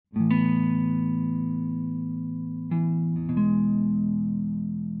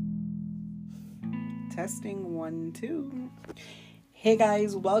Testing 1, 2. Hey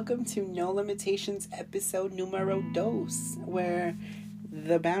guys, welcome to No Limitations episode numero dos, where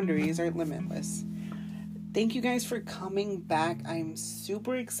the boundaries are limitless. Thank you guys for coming back. I'm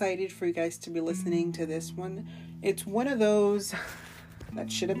super excited for you guys to be listening to this one. It's one of those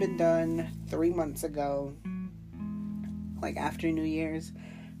that should have been done 3 months ago, like after New Year's.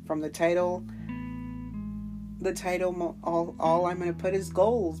 From the title, all I'm going to put is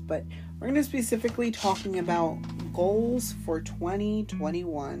goals, but we're going to specifically talking about goals for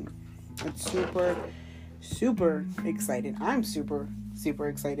 2021. It's super excited. I'm super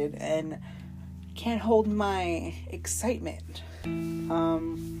excited and can't hold my excitement.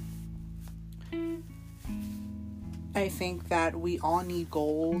 I think that we all need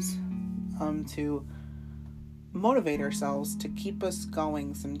goals to motivate ourselves, to keep us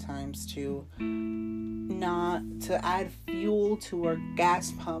going sometimes, to add fuel to our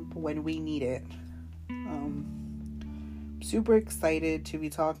gas pump when we need it. Super excited to be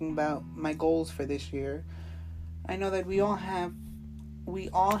talking about my goals for this year. I know that we all have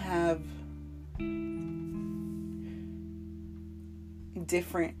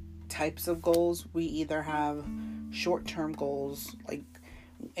different types of goals. We either have short-term goals, like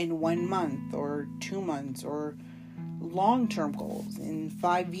in 1 month or 2 months, or long-term goals in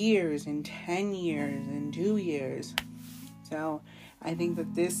 5 years, in 10 years, in 2 years. So I think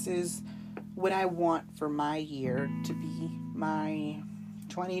that this is what I want for my year to be my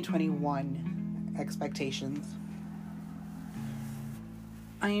 2021 expectations.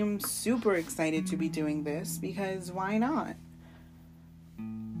 I am super excited to be doing this because why not?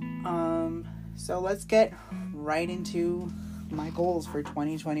 So let's get right into my goals for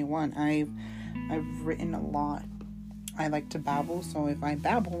 2021. I've written a lot. I like to babble, so if I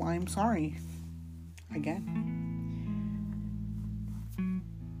babble, I'm sorry. Again.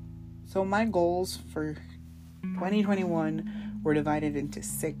 So my goals for 2021 were divided into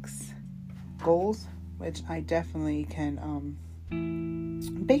 6 goals, which I definitely can,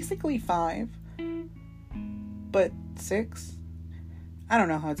 basically 5, but 6. I don't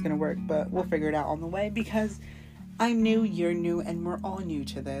know how it's going to work, but we'll figure it out on the way because I'm new, you're new, and we're all new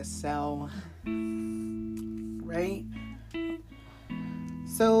to this, so, right?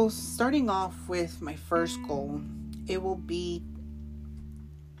 So, starting off with my first goal, it will be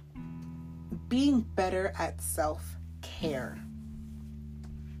being better at self-care.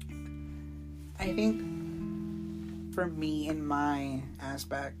 I think for me, in my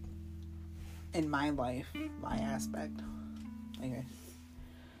aspect, okay.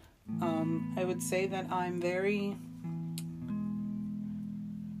 I would say that I'm very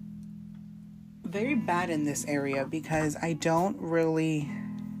bad in this area because I don't really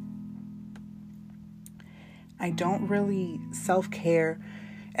self-care.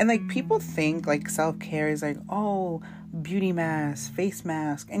 And like people think like self-care is like, oh, beauty mask, face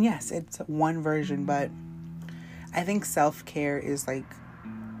mask. And yes, it's one version, but I think self-care is like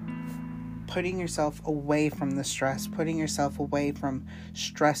putting yourself away from the stress, putting yourself away from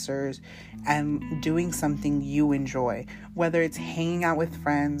stressors, and doing something you enjoy. Whether it's hanging out with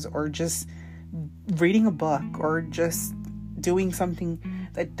friends or just reading a book or just doing something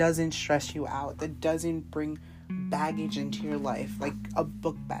that doesn't stress you out, that doesn't bring baggage into your life, like a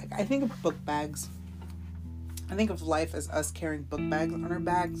book bag. I think of life as us carrying book bags on our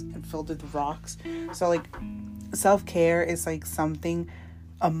backs and filled with rocks. So like self-care is like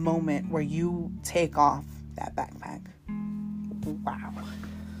a moment where you take off that backpack. Wow.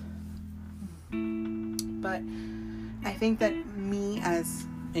 But I think that me, as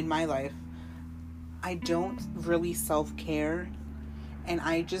in my life, I don't really self-care, and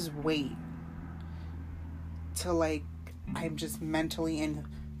I just wait till like I'm just mentally and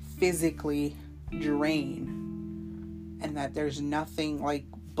physically drained, and that there's nothing like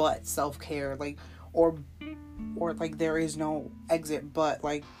but self-care, like or like there is no exit but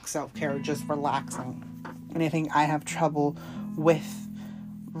like self-care, just relaxing. And I think I have trouble with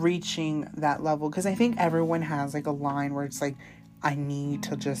reaching that level because I think everyone has like a line where it's like, I need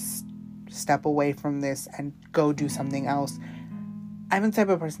to just step away from this and go do something else. I'm the type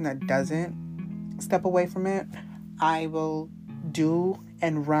of person that doesn't step away from it. I will do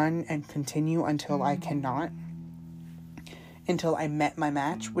and run and continue until I cannot, until I met my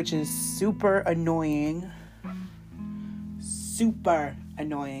match, which is super annoying,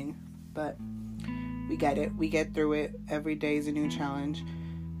 but we get it. We get through it. Every day is a new challenge.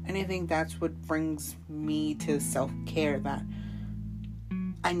 And I think that's what brings me to self-care, that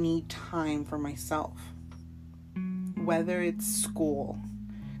I need time for myself. Whether it's school,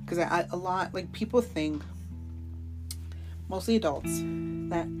 because a lot, like people think mostly adults,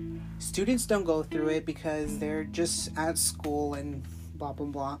 that students don't go through it because they're just at school and blah blah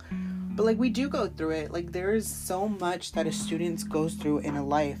blah. But like, we do go through it. Like, there is so much that a student goes through in a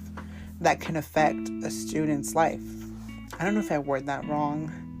life that can affect a student's life. I don't know if I word that wrong,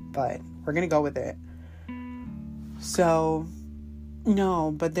 but we're gonna go with it. So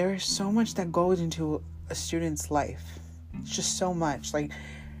no, but there's so much that goes into a student's life. It's just so much. Like,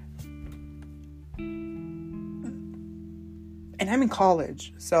 and I'm in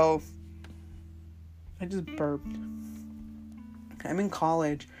college, so I just burped. I'm in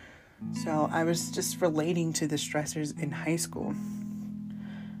college, so I was just relating to the stressors in high school.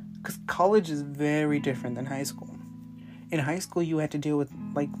 Because college is very different than high school. In high school, you had to deal with,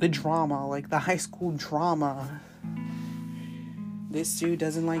 like, the drama, like the high school drama. This dude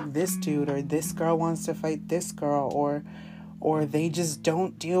doesn't like this dude, or this girl wants to fight this girl, or they just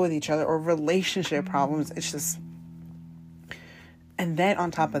don't deal with each other, or relationship problems. It's just... And then on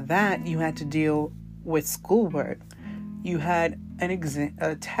top of that, you had to deal with schoolwork. You had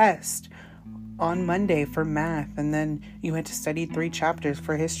a test on Monday for math, and then you had to study 3 chapters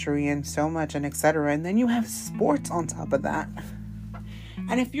for history and so much, and etc. And then you have sports on top of that.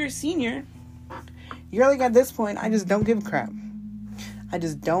 And if you're a senior, you're like, at this point, I just don't give a crap. I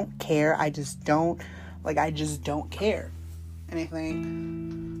just don't care. I just don't care. And I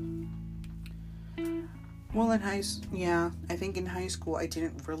think, well, I think in high school I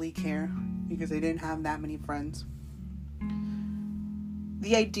didn't really care because I didn't have that many friends.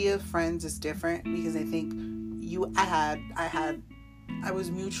 The idea of friends is different because I think I was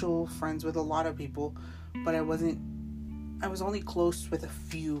mutual friends with a lot of people, but I was only close with a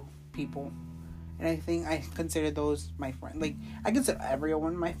few people. And I think I consider those my friend. Like, I consider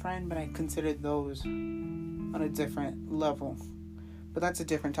everyone my friend, but I consider those on a different level. But that's a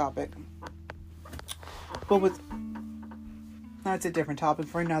different topic. That's a different topic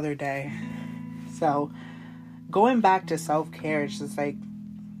for another day. So, going back to self-care, it's just like,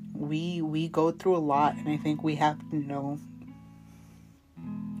 we go through a lot, and I think we have to know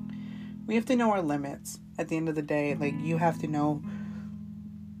our limits at the end of the day. Like, you have to know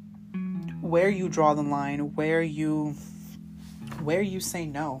where you draw the line, where you say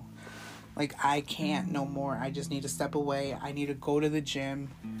no. Like, I can't no more. I just need to step away. I need to go to the gym.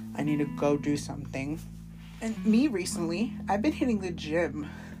 I need to go do something. And me recently, I've been hitting the gym.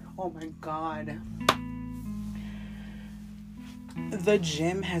 Oh my God. The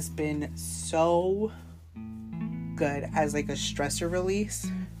gym has been so good as like a stressor release.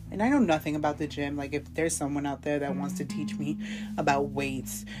 And I know nothing about the gym. Like, if there's someone out there that wants to teach me about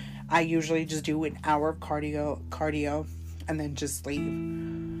weights, I usually just do an hour of cardio and then just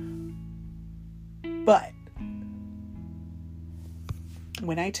leave. But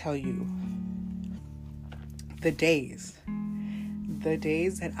when I tell you the days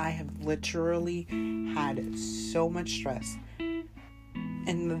that I have literally had so much stress,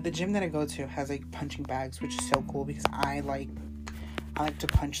 and the gym that I go to has like punching bags, which is so cool because I like to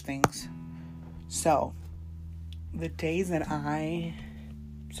punch things. So the days that I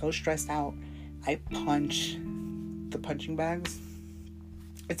so stressed out, I punch the punching bags.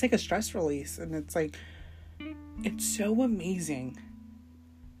 It's like a stress release, and it's like, it's so amazing.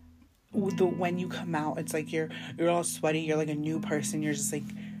 When you come out, it's like you're all sweaty, you're like a new person. You're just like,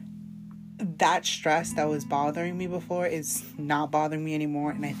 that stress that was bothering me before is not bothering me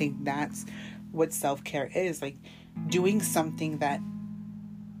anymore. And I think that's what self-care is, like doing something that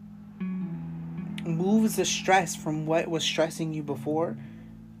moves the stress from what was stressing you before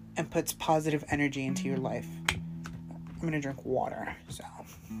and puts positive energy into your life. I'm gonna drink water. So,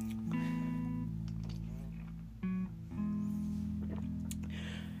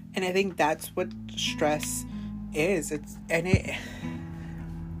 and I think that's what stress is.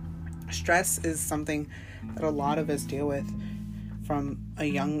 Stress is something that a lot of us deal with from a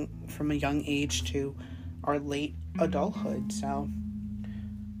young age to our late adulthood. So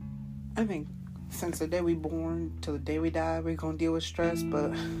I think since the day we born till the day we die, we're gonna deal with stress,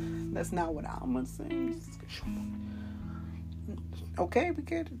 but that's not what I'm gonna say. Okay, we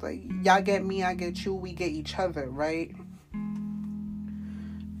get it. Like, y'all get me, I get you, we get each other, right?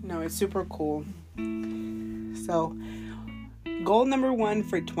 No, it's super cool. So, goal number 1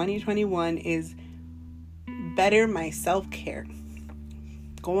 for 2021 is better my self-care.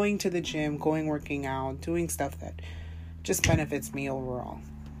 Going to the gym, working out, doing stuff that just benefits me overall.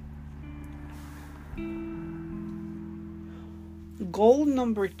 Goal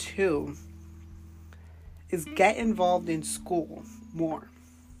number 2 is get involved in school more.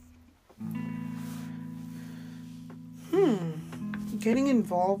 Getting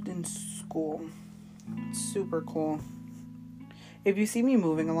involved in school. Super cool. If you see me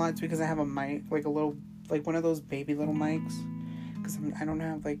moving a lot, it's because I have a mic, like a little, like one of those baby little mics. Because I don't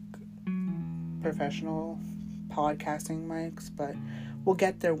have, like, professional podcasting mics, but we'll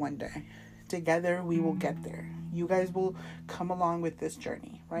get there one day. Together, we will get there. You guys will come along with this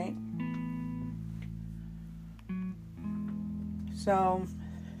journey, right? So,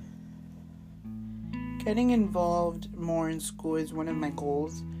 getting involved more in school is one of my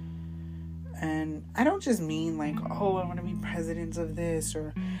goals. And I don't just mean like, oh, I want to be president of this,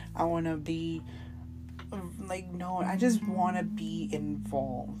 or I want to be, like, no, I just want to be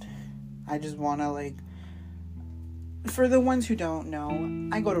involved. I just want to, like, for the ones who don't know,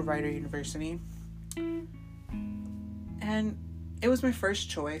 I go to Rider University. And it was my first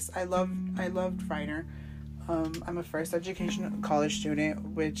choice. I loved Rider. I'm a first education college student,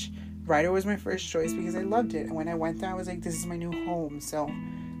 which Rider was my first choice because I loved it. And when I went there, I was like, this is my new home. So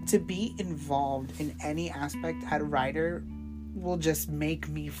to be involved in any aspect at Rider will just make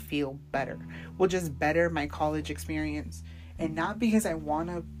me feel better. Will just better my college experience. And not because I want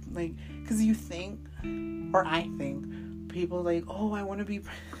to, like, because you think, or I think, people like, oh, I want to be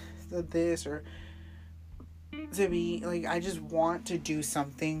this, or to be, like, I just want to do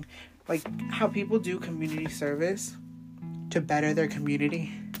something, like how people do community service to better their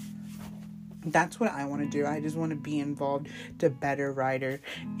community. That's what I want to do. I just want to be involved to better Rider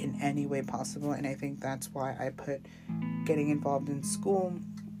in any way possible. And I think that's why I put getting involved in school,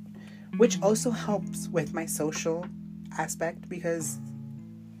 which also helps with my social aspect, because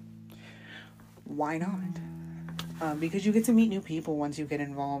why not? Because you get to meet new people once you get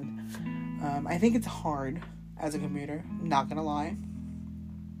involved. I think it's hard as a commuter, not gonna lie.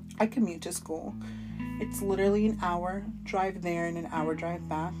 I commute to school. It's literally an hour drive there and an hour drive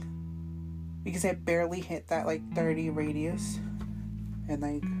back, because I barely hit that, like, 30 radius, and,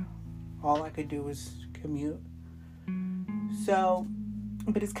 like, all I could do was commute. So,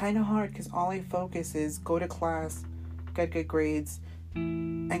 but it's kind of hard because all I focus is go to class, get good grades,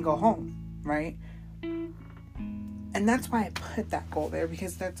 and go home, right? And that's why I put that goal there,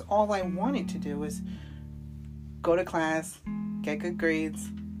 because that's all I wanted to do was go to class, get good grades,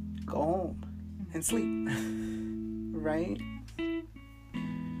 go home, and sleep, right?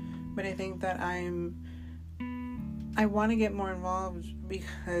 But I think that I want to get more involved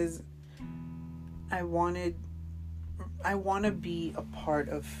because I want to be a part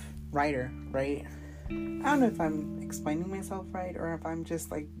of Rider, right? I don't know if I'm explaining myself right, or if I'm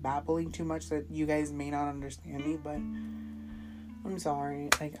just, like, babbling too much that you guys may not understand me, but I'm sorry.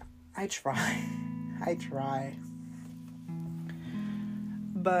 Like, I try.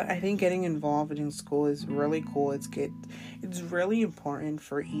 But I think getting involved in school is really cool. It's really important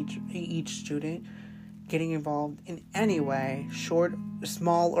for each student getting involved in any way, short,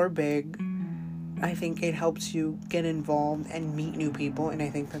 small, or big. I think it helps you get involved and meet new people, and I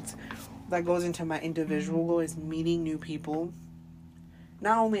think that goes into my individual goal, is meeting new people,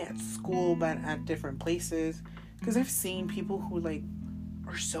 not only at school but at different places, because I've seen people who, like,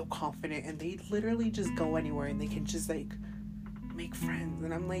 are so confident and they literally just go anywhere and they can just, like, make friends,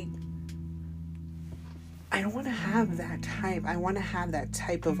 and I'm like, I don't want to have that type. I want to have that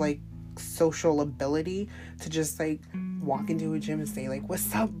type of, like, social ability to just, like, walk into a gym and say, like,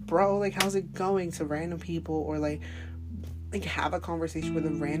 what's up, bro? Like, how's it going, to random people, or like have a conversation with a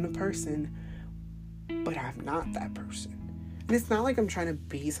random person, but I'm not that person. And it's not like I'm trying to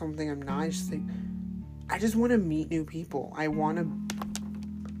be something I'm not. It's just like, I just want to meet new people. I want to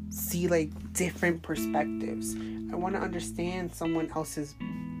see, like, different perspectives. I want to understand someone else's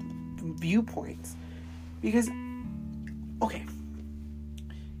viewpoints. Because, okay,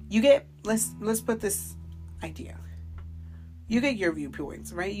 you get, let's put this idea. You get your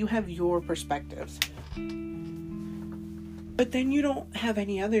viewpoints, right? You have your perspectives. But then you don't have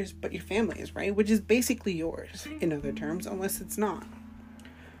any others but your family's, right? Which is basically yours, in other terms, unless it's not.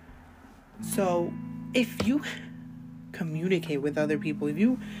 So, if you communicate with other people, if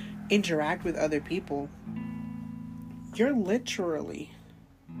you interact with other people, you're literally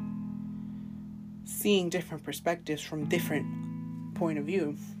seeing different perspectives from different point of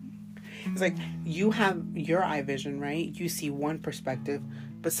view. It's like you have your eye vision, right? You see one perspective,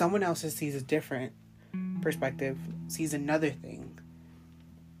 but someone else sees a different perspective, sees another thing,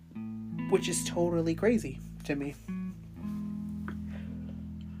 which is totally crazy to me.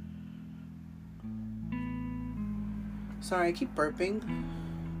 Sorry, I keep burping,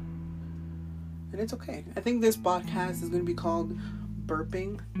 and it's okay. I think this podcast is going to be called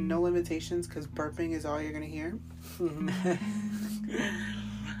Burping No Limitations, because burping is all you're going to hear.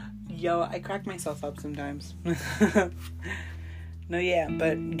 Yo, I crack myself up sometimes. No, yeah,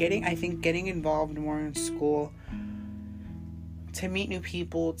 but getting involved more in school to meet new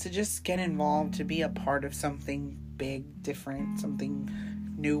people, to just get involved, to be a part of something big, different, something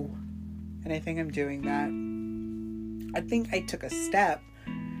new. And I think I'm doing that. I think I took a step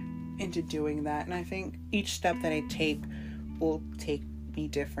into doing that, and I think each step that I take will take me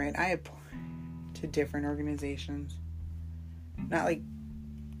different. I apply to different organizations, not like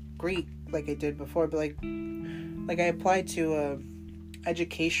great like I did before, but like I applied to a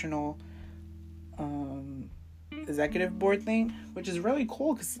educational executive board thing, which is really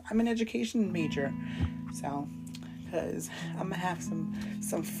cool because I'm an education major. So, because I'm gonna have some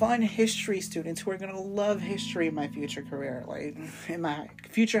fun history students who are gonna love history in my future career, like in my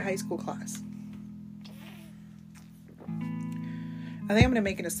future high school class. I think I'm gonna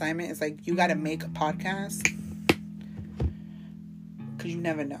make an assignment. It's like, you gotta make a podcast, because you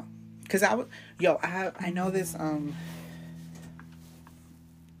never know. Because I know this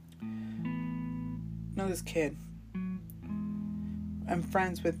this kid. I'm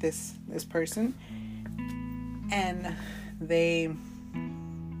friends with this person, and they're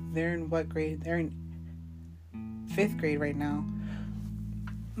in what grade? They're in 5th grade right now.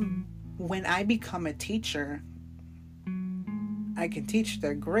 When I become a teacher, I can teach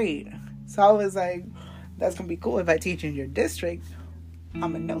their grade. So I was like, that's gonna be cool. If I teach in your district,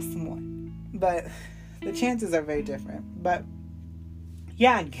 I'm gonna know someone. But the chances are very different. But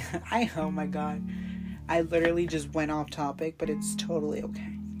yeah, oh my God, I literally just went off topic, but it's totally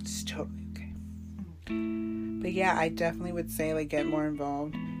okay. It's totally okay. But yeah, I definitely would say, like, get more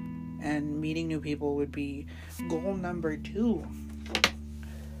involved, and meeting new people would be goal number 2.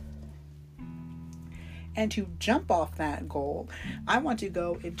 And to jump off that goal, I want to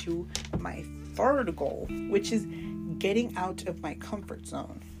go into my 3rd goal, which is getting out of my comfort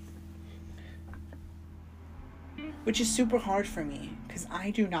zone. Which is super hard for me, because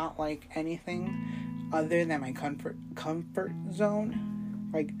I do not like anything other than my comfort zone.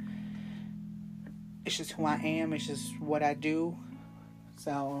 Like, it's just who I am. It's just what I do.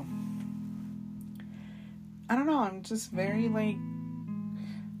 So, I don't know. I'm just very, like,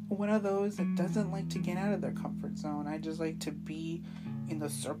 one of those that doesn't like to get out of their comfort zone. I just like to be in the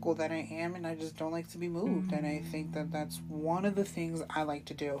circle that I am, and I just don't like to be moved. And I think that that's one of the things I like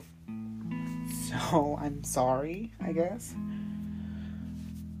to do. So, I'm sorry, I guess.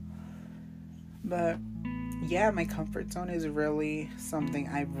 But, yeah, my comfort zone is really something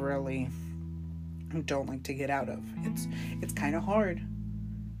I really don't like to get out of. It's kind of hard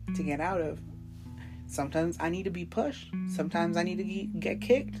to get out of. Sometimes I need to be pushed. Sometimes I need to get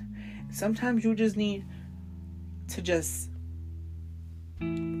kicked. Sometimes you just need to just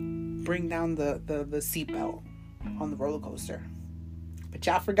bring down the seatbelt on the roller coaster. But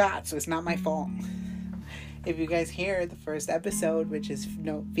y'all forgot, so it's not my fault. If you guys hear the first episode, which is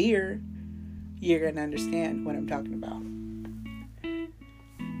No Fear, you're going to understand what I'm talking about.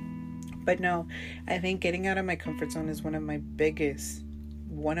 But no, I think getting out of my comfort zone is one of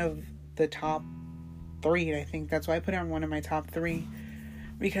the top 3. I think that's why I put it on one of my top 3.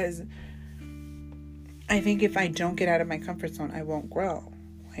 Because I think if I don't get out of my comfort zone, I won't grow.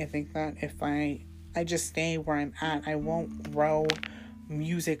 I think that if I just stay where I'm at, I won't grow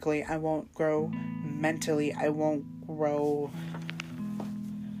musically. I won't grow mentally. I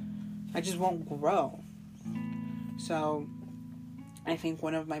just won't grow. So I think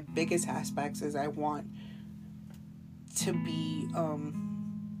one of my biggest aspects is I want to be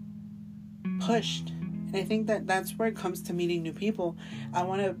pushed. And I think that that's where it comes to meeting new people. I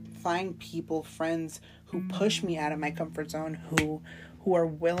want to find people, friends, who push me out of my comfort zone, who are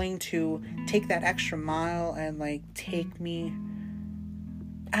willing to take that extra mile and, like, take me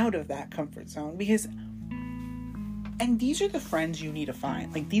out of that comfort zone. And these are the friends you need to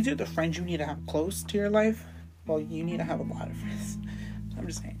find. Like, these are the friends you need to have close to your life. Well, you need to have a lot of friends. I'm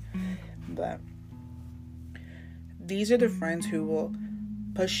just saying. But these are the friends who will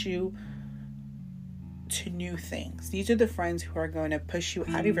push you to new things. These are the friends who are going to push you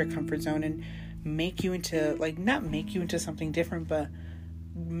out of your comfort zone and make you into, like, not make you into something different, but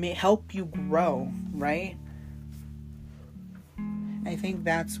help you grow, right? I think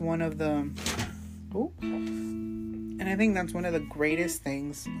that's one of the greatest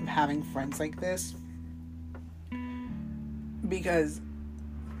things of having friends like this, because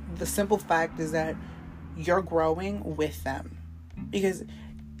the simple fact is that you're growing with them. Because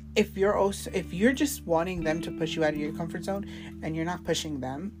if you're just wanting them to push you out of your comfort zone and you're not pushing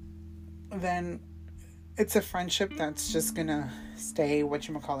them, then it's a friendship that's just gonna stay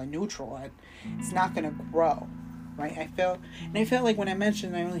neutral. It's not gonna grow, right? I felt like when I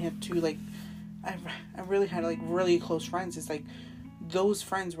mentioned I only had 2, like, I really had, like, really close friends. It's like those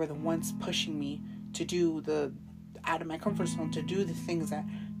friends were the ones pushing me to do the out of my comfort zone to do the things that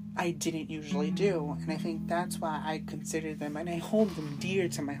I didn't usually do. And I think that's why I consider them, and I hold them dear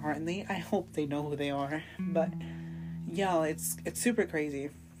to my heart, and I hope they know who they are. But yeah, it's super crazy.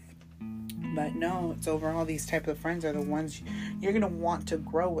 But no, it's overall these type of friends are the ones you're gonna want to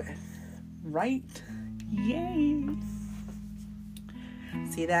grow with, right? Yay!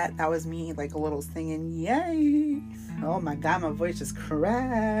 See that? That was me, like a little singing, yay! Oh my God, my voice just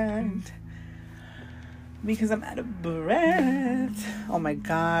cracked because I'm out of breath. Oh my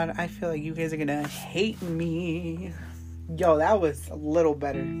God, I feel like you guys are gonna hate me. Yo, that was a little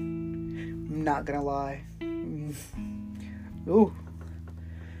better. I'm not gonna lie. Ooh.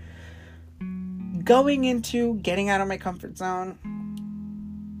 Going into getting out of my comfort zone,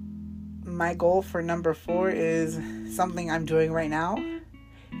 my goal for number 4 is something I'm doing right now,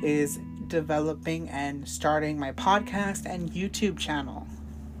 is developing and starting my podcast and YouTube channel.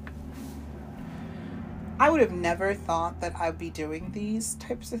 I would have never thought that I'd be doing these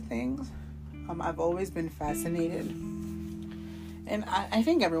types of things. I've always been fascinated. And I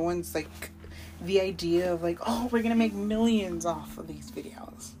think everyone's like, the idea of like, oh, we're going to make millions off of these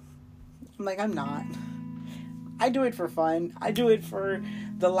videos. I'm like, I'm not. I do it for fun. I do it for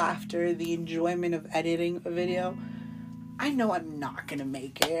the laughter, the enjoyment of editing a video. I know I'm not going to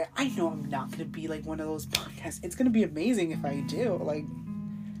make it. I know I'm not going to be like one of those podcasts. It's going to be amazing if I do. Like,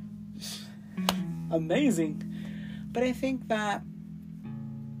 amazing. But I think that,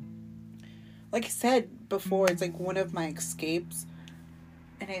 like I said before, it's like one of my escapes.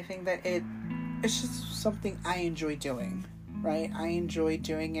 And I think that it's just something I enjoy doing. Right? I enjoy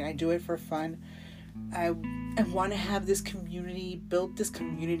doing it. I do it for fun. I want to have this community, build this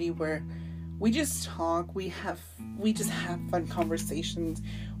community where we just talk, we just have fun conversations.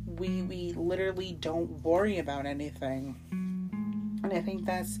 We literally don't worry about anything. And I think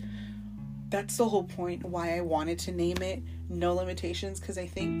that's the whole point why I wanted to name it No Limitations, because I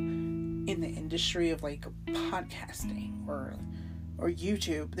think in the industry of like podcasting or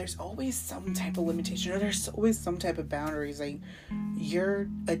YouTube, there's always some type of limitation, or there's always some type of boundaries. Like, you're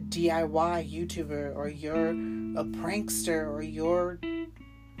a DIY YouTuber, or you're a prankster, or you're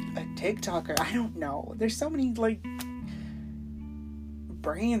a TikToker. I don't know. There's so many like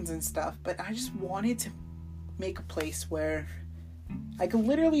brands and stuff, but I just wanted to make a place where I could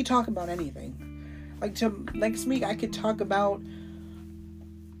literally talk about anything. Like, next week I could talk about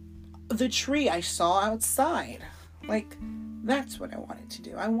the tree I saw outside. Like, that's what I wanted to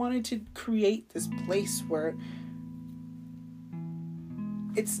do. I wanted to create this place where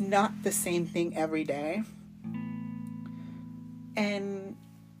it's not the same thing every day. And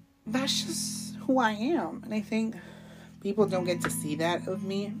that's just who I am. And I think people don't get to see that of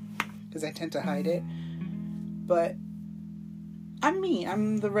me because I tend to hide it. But I'm me.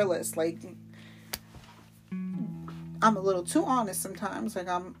 I'm the realist. Like, I'm a little too honest sometimes. Like,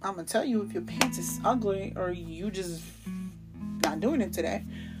 I'm gonna tell you if your pants is ugly or you just not doing it today.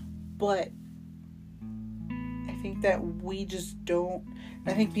 But I think that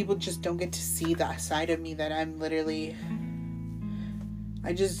I think people just don't get to see that side of me, that I'm literally,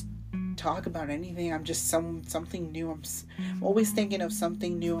 I just talk about anything. I'm just something new. I'm always thinking of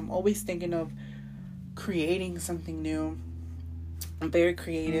something new. I'm always thinking of creating something new. I'm very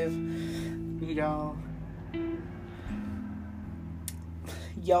creative.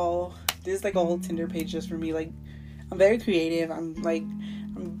 Y'all, this is like a whole Tinder page just for me. Like, I'm very creative. I'm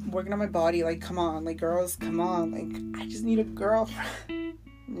working on my body. Like, come on. Like, girls, come on. Like, I just need a girlfriend.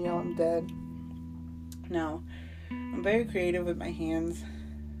 I'm dead. No. I'm very creative with my hands.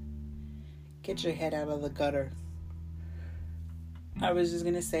 Get your head out of the gutter. I was just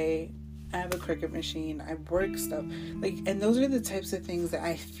gonna say, I have a Cricut machine. I work stuff. Like, and those are the types of things that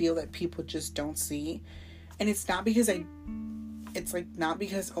I feel that people just don't see. And it's not because not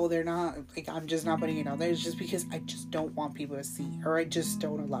because, they're not, like, I'm just not putting it out there. It's just because I just don't want people to see, or I just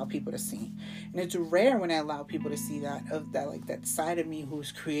don't allow people to see. And it's rare when I allow people to see that side of me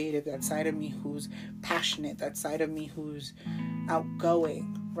who's creative, that side of me who's passionate, that side of me who's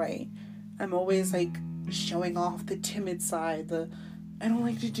outgoing, right? I'm always, like, showing off the timid side, the I don't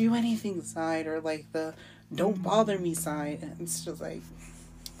like to do anything side, or, like, the don't bother me side. And it's just, like,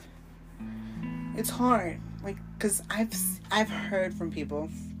 it's hard. Like, because I've heard from people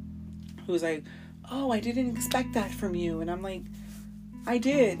who's like, oh, I didn't expect that from you. And I'm like, I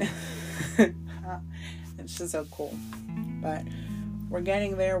did. It's just so cool. But we're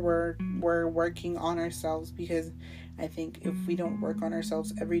getting there. We're working on ourselves, because I think if we don't work on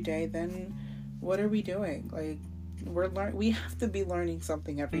ourselves every day, then what are we doing? Like, we have to be learning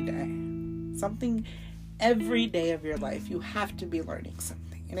something every day. Something every day of your life. You have to be learning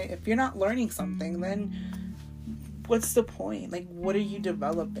something. And if you're not learning something, then what's the point? Like, what are you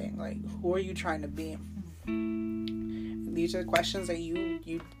developing? Like, who are you trying to be? These are questions that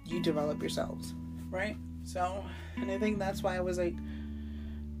you develop yourselves, right? So, and I think that's why I was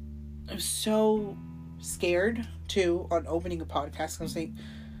so scared too on opening a podcast. I was like,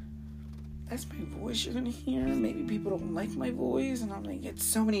 that's my voice you're gonna hear. Maybe people don't like my voice, and I'm like, it's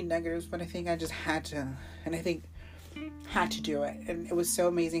so many negatives. But I think I just had to, and I think had to do it. And it was so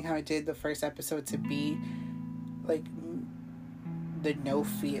amazing how I did the first episode to be like the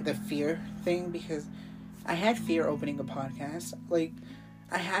fear thing, because I had fear opening a podcast. Like,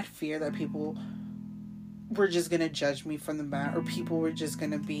 I had fear that people were just gonna judge me from the bat, or people were just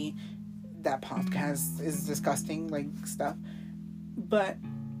gonna be, that podcast is disgusting, like, stuff. But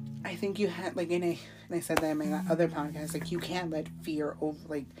I think you had, like, and I said that in my other podcast, like, you can't let fear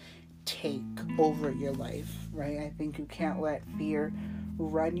take over your life, right? I think you can't let fear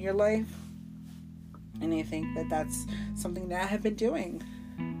run your life. And I think that that's something that I have been doing.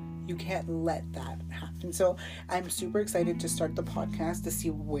 You can't let that happen. So I'm super excited to start the podcast, to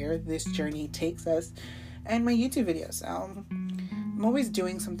see where this journey takes us, and my YouTube videos. I'm always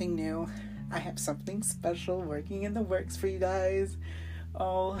doing something new. I have something special working in the works for you guys.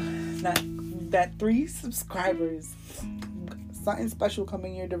 Oh, that 3 subscribers. Something special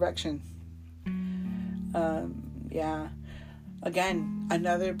coming your direction. Yeah. Again,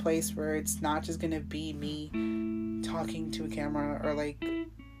 another place where it's not just gonna be me talking to a camera, or like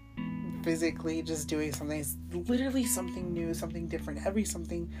physically just doing something. It's literally something new, something different,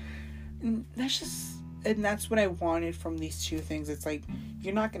 and that's what I wanted from these 2 things. It's like,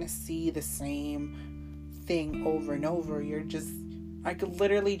 you're not gonna see the same thing over and over. I could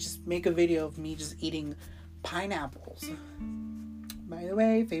literally just make a video of me just eating pineapples. By the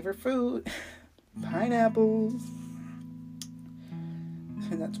way, favorite fruit, pineapples.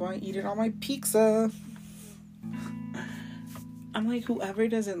 And that's why I eat it on my pizza. I'm like, whoever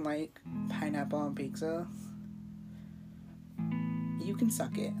doesn't like pineapple on pizza, you can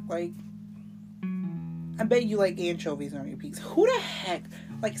suck it. Like, I bet you like anchovies on your pizza. Who the heck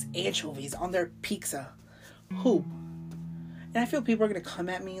likes anchovies on their pizza? Who? And I feel people are gonna come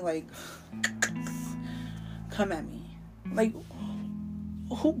at me. Like,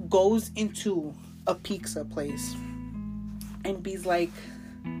 who goes into a pizza place and be's like,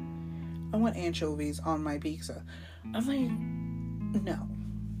 I want anchovies on my pizza? I'm like, no.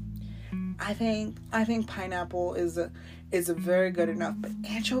 I think pineapple is a very good enough, but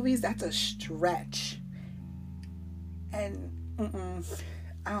anchovies, that's a stretch. And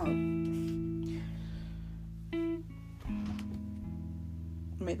I don't.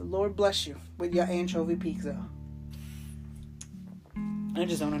 May the Lord bless you with your anchovy pizza. I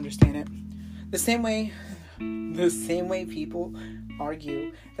just don't understand it. The same way people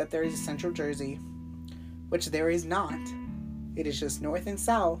argue that there is a Central Jersey, which there is not. It is just north and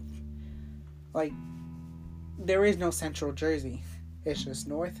south. Like, there is no Central Jersey. It's just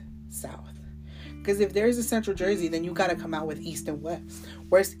north, south. Because if there is a Central Jersey, then you gotta come out with East and West.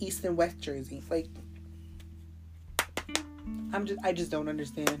 Where's East and West Jersey? Like, I just don't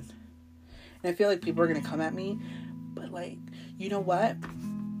understand. And I feel like people are gonna come at me, but like, you know what?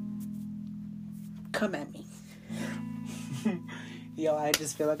 Come at me. Yo, I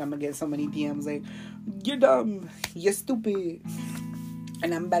just feel like I'm gonna get so many DMs like, you're dumb, you're stupid.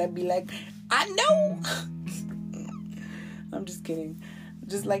 And I'm about to be like, I know. I'm just kidding.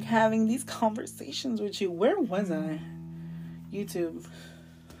 Just like having these conversations with you. Where was I? YouTube.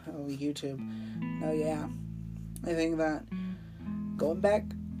 Oh, YouTube. Oh, yeah. I think that going back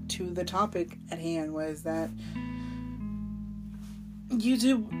to the topic at hand was that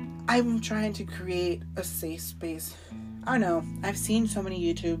YouTube, I'm trying to create a safe space. I don't know. I've seen so many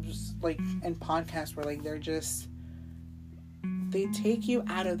YouTubes, like, and podcasts where, like, they take you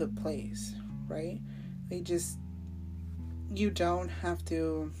out of the place, right? You don't have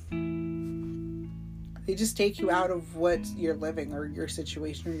to, they just take you out of what you're living, or your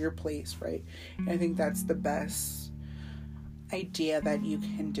situation, or your place, right? And I think that's the best idea that you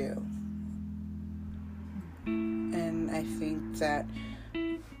can do. And I think that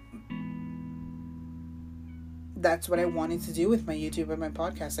that's what I wanted to do with my YouTube and my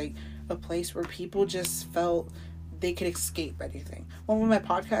podcast, like a place where people just felt they could escape anything. Well, with my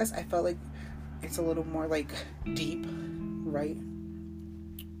podcast, I felt like it's a little more like deep, right?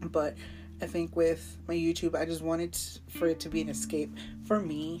 But I think with my YouTube, I just wanted for it to be an escape for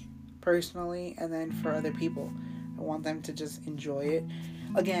me personally, and then for other people. I want them to just enjoy it.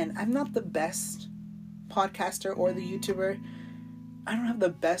 Again, I'm not the best podcaster or the YouTuber. I don't have the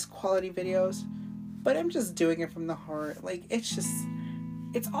best quality videos, but I'm just doing it from the heart. Like, it's just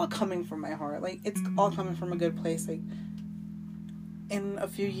it's all coming from my heart. Like, it's all coming from a good place. Like, in a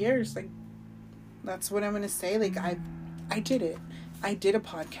few years, like, that's what I'm going to say. Like, I did it. I did a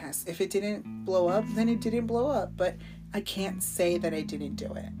podcast. If it didn't blow up, then it didn't blow up. But I can't say that I didn't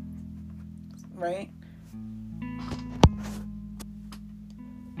do it. Right?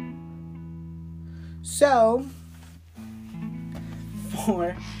 So,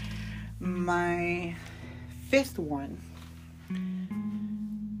 for my 5th one,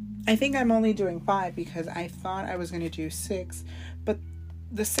 I think I'm only doing 5 because I thought I was going to do 6, but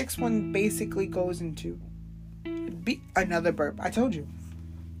the 6th one basically goes into another burp. I told you.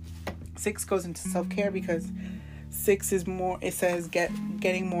 6 goes into self-care because 6 is more, it says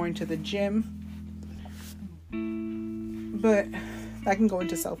getting more into the gym, but that can go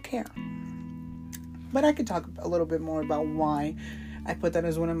into self-care. But I could talk a little bit more about why I put that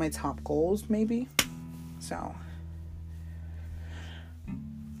as one of my top goals, maybe. So,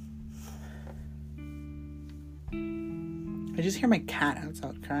 I just hear my cat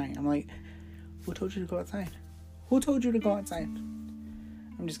outside crying. I'm like, who told you to go outside? Who told you to go outside?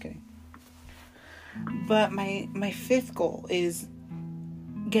 I'm just kidding. But my 5th goal is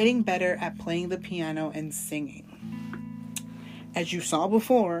getting better at playing the piano and singing. As you saw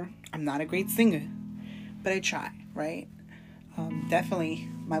before, I'm not a great singer, but I try, right? Definitely,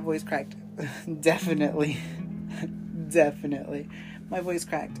 my voice cracked. Definitely. My voice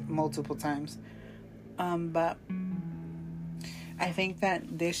cracked multiple times. But I think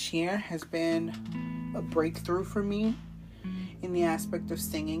that this year has been a breakthrough for me in the aspect of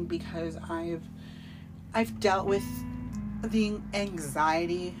singing because I've dealt with the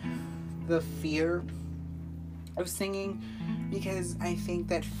anxiety, the fear of singing, because I think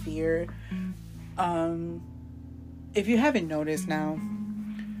that fear, if you haven't noticed now,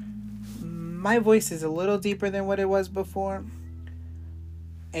 my voice is a little deeper than what it was before.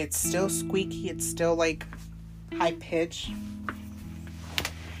 It's still squeaky. It's still like high pitch.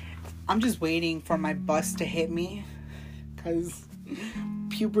 I'm just waiting for my bust to hit me because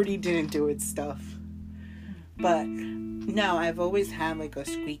puberty didn't do its stuff. But no, I've always had like a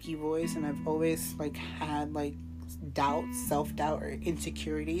squeaky voice, and I've always like had like self-doubt or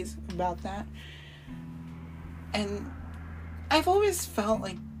insecurities about that. And I've always felt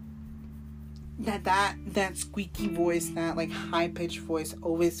like that squeaky voice, that like high-pitched voice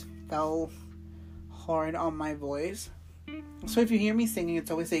always fell hard on my voice. So if you hear me singing,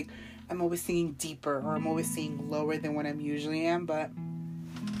 it's always like I'm always singing deeper, or I'm always singing lower than what I usually am. But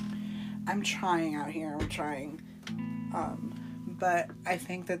I'm trying out here. I'm trying. But I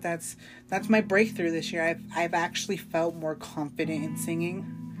think that's my breakthrough this year. I've actually felt more confident in singing.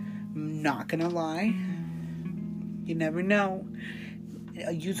 I'm not gonna lie. You never know.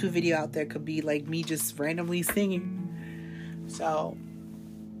 A YouTube video out there could be like me just randomly singing. So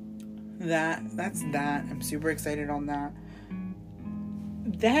that's that. I'm super excited on that.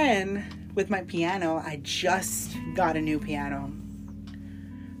 Then with my piano, I just got a new piano.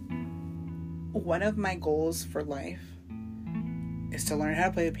 One of my goals for life is to learn how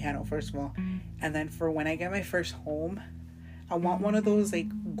to play the piano, first of all. And then for when I get my first home, I want one of those like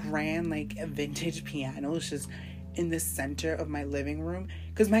grand, like vintage pianos just in the center of my living room.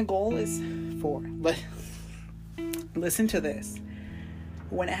 Because my goal is listen to this.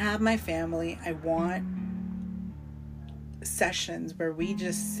 When I have my family, I want sessions where we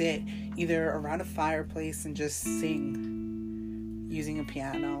just sit either around a fireplace and just sing using a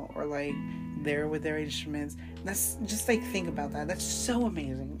piano, or like there with their instruments. That's just like, think about that. That's so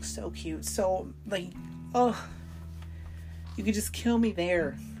amazing, so cute, so like, oh, you could just kill me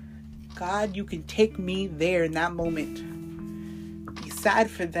there. God, you can take me there in that moment. Be sad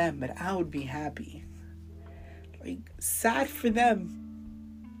for them, but I would be happy. Like, sad for them,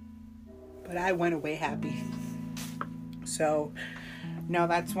 but I went away happy. So, no,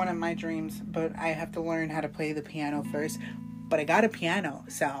 that's one of my dreams, but I have to learn how to play the piano first. But I got a piano,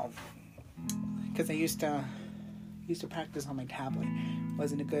 so, because I used to practice on my tablet.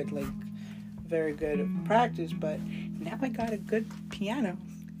 Wasn't a good, like, very good practice, but now I got a good piano,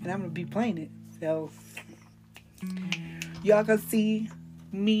 and I'm going to be playing it. So, y'all gonna see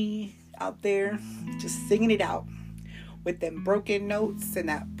me out there just singing it out with them broken notes and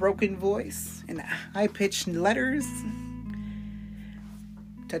that broken voice and that high-pitched letters.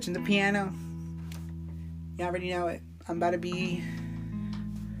 Touching the piano. You already know it. I'm about to be...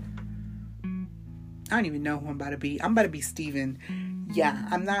 I don't even know who I'm about to be. I'm about to be Steven. Yeah,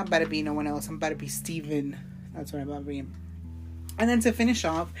 I'm not about to be no one else. I'm about to be Steven. That's what I'm about to be. And then to finish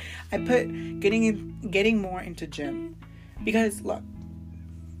off, I put getting more into gym. Because, look,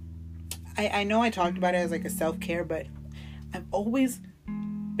 I know I talked about it as like a self-care, but I've always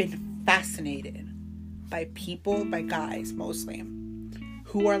been fascinated by people, by guys mostly,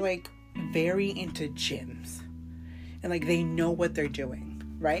 who are like very into gyms and like they know what they're doing,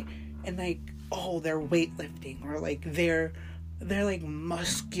 right? And like, oh, they're weightlifting, or like they're like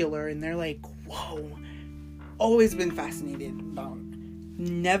muscular, and they're like, whoa. Always been fascinated about.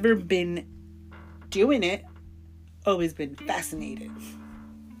 Never been doing it. Always been fascinated.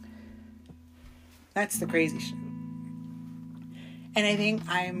 That's the crazy shit. And I think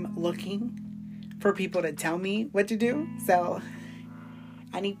I'm looking for people to tell me what to do. So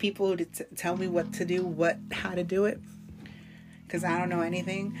I need people to tell me what to do, how to do it. Because I don't know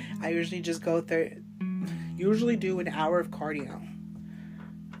anything. I usually just do an hour of cardio.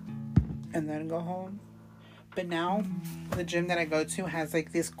 And then go home. But now, the gym that I go to has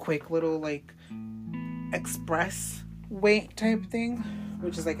like this quick little like express weight type thing.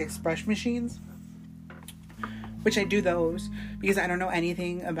 Which is like express machines. Which I do those because I don't know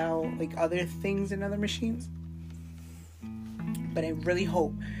anything about like other things in other machines. But I really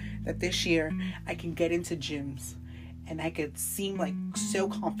hope that this year I can get into gyms and I could seem like so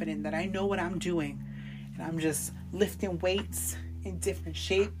confident that I know what I'm doing. And I'm just lifting weights in different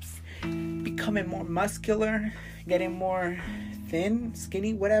shapes, becoming more muscular, getting more thin,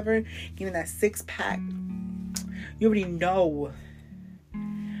 skinny, whatever, getting that 6-pack. You already know.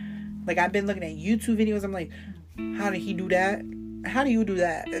 Like, I've been looking at YouTube videos. I'm like, how did he do that? How do you do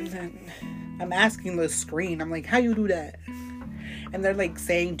that? And then I'm asking the screen. I'm like, how you do that? And they're like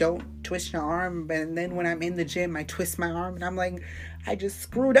saying, don't twist your arm. And then when I'm in the gym, I twist my arm. And I'm like, I just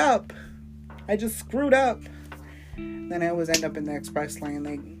screwed up. Then I always end up in the express lane.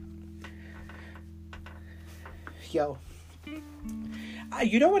 Like, yo.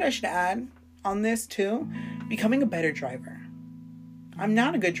 You know what I should add on this too? Becoming a better driver. I'm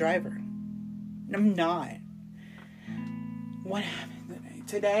not a good driver. I'm not. What happened today?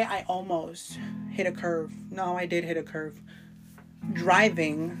 Today I almost hit a curve. No, I did hit a curve.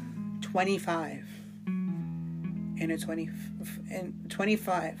 Driving 25 in a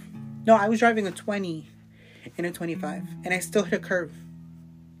 25. No, I was driving a 20 in a 25 and I still hit a curve.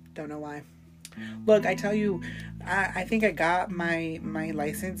 Don't know why. Look, I tell you, I think I got my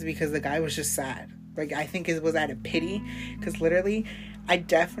license because the guy was just sad. Like, I think it was out of pity because literally I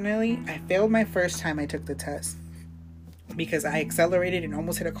failed my first time I took the test because I accelerated and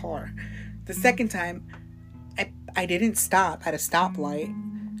almost hit a car. The second time, I didn't stop at a stoplight.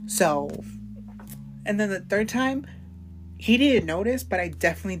 So, and then the third time, he didn't notice, but I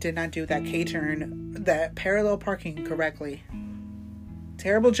definitely did not do that K-turn, that parallel parking correctly.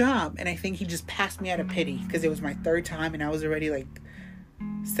 Terrible job. And I think he just passed me out of pity because it was my third time and I was already like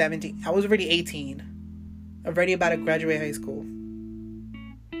 17. I was already 18. Already about to graduate high school.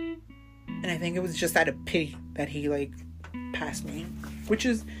 And I think it was just out of pity that he like passed me, which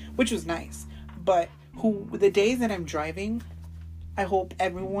was nice. But the days that I'm driving, I hope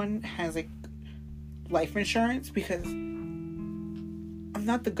everyone has like life insurance because I'm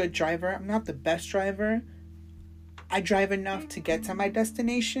not the good driver. I'm not the best driver. I drive enough to get to my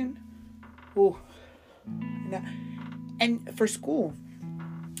destination. Ooh. And for school,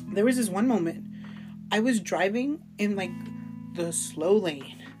 there was this one moment I was driving in like the slow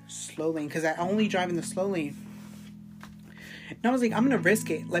lane because I only drive in the slow lane. And I was like, I'm gonna risk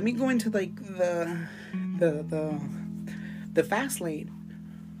it. Let me go into like the fast lane.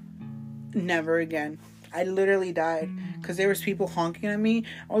 Never again. I literally died because there was people honking at me.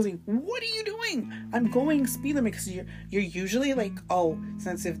 I was like, what are you doing? I'm going speed limit because you're usually like, oh,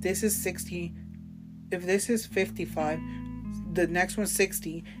 since if this is 60, if this is 55, the next one's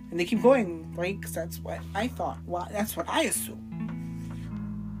 60, and they keep going, right? Because that's what I thought. Well, that's what I assumed.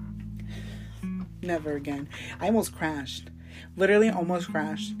 Never again. I almost crashed. Literally almost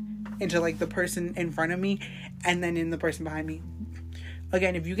crashed into like the person in front of me and then in the person behind me.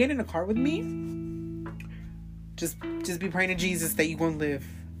 Again, if you get in a car with me, just be praying to Jesus that you're going to live.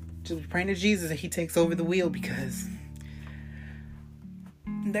 Just be praying to Jesus that he takes over the wheel because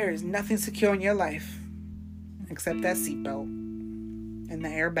there is nothing secure in your life except that seatbelt and the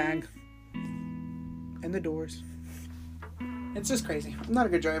airbag and the doors. It's just crazy. I'm not a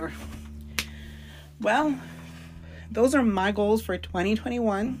good driver. Well, those are my goals for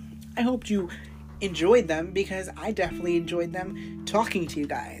 2021. I hope you enjoyed them because I definitely enjoyed them talking to you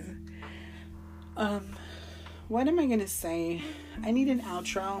guys. What am I going to say? I need an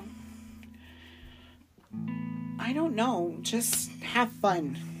outro. I don't know. Just have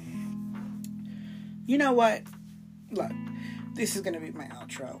fun. You know what? Look, this is going to be my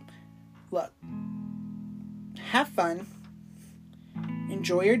outro. Look, have fun.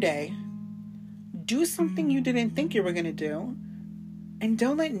 Enjoy your day. Do something you didn't think you were going to do. And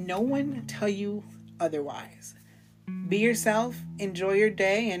don't let no one tell you otherwise. Be yourself, enjoy your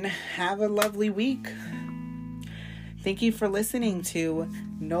day, and have a lovely week. Thank you for listening to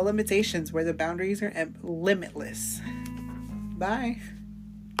No Limitations, where the boundaries are limitless. Bye.